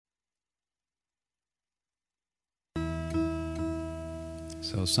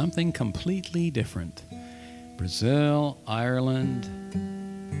So something completely different. Brazil, Ireland.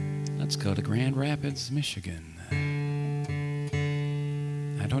 Let's go to Grand Rapids, Michigan.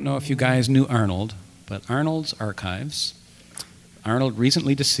 I don't know if you guys knew Arnold, but Arnold's Archives, Arnold,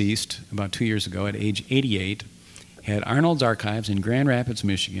 recently deceased about 2 years ago at age 88, had Arnold's Archives in Grand Rapids,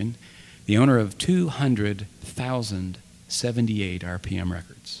 Michigan, the owner of 200,078 RPM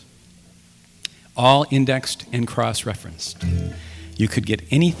records, all indexed and cross-referenced. You could get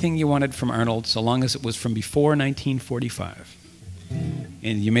anything you wanted from Arnold so long as it was from before 1945.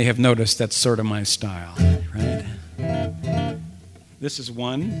 And you may have noticed that's sort of my style, right? This is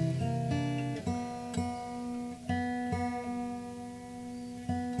one.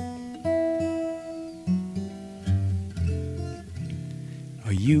 Oh,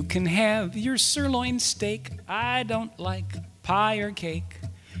 you can have your sirloin steak. I don't like pie or cake.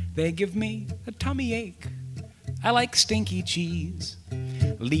 They give me a tummy ache. I like stinky cheese.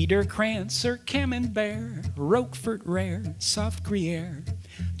 Liederkranz or Camembert, Roquefort rare, soft Gruyere.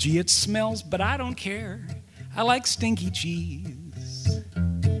 Gee, it smells, but I don't care. I like stinky cheese.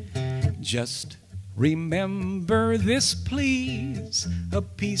 Just remember this, please. A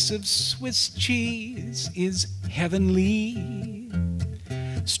piece of Swiss cheese is heavenly.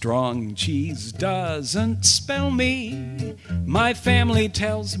 Strong cheese doesn't spell me. My family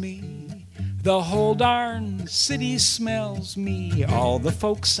tells me the whole darn city smells me. All the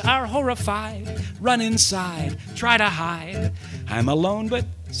folks are horrified, run inside, try to hide. I'm alone but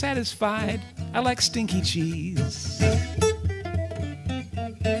satisfied. I like stinky cheese.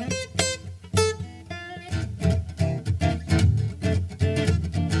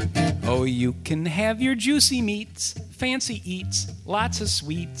 Oh, you can have your juicy meats, fancy eats, lots of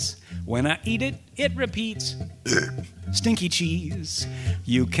sweets. When I eat it, it repeats. Stinky cheese.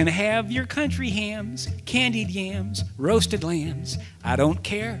 You can have your country hams, candied yams, roasted lambs. I don't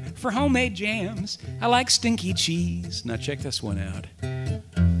care for homemade jams. I like stinky cheese. Now check this one out.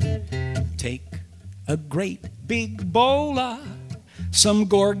 Take a great big bowl of some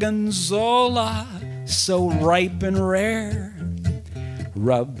gorgonzola, so ripe and rare.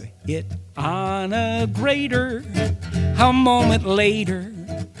 Rub it on a grater. A moment later,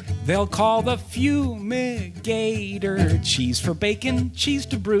 they'll call the fumigator. Cheese for bacon, cheese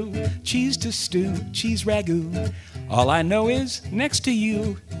to brew, cheese to stew, cheese ragu. All I know is next to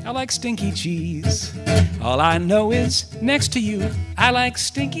you, I like stinky cheese. All I know is next to you, I like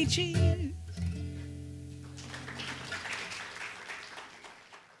stinky cheese.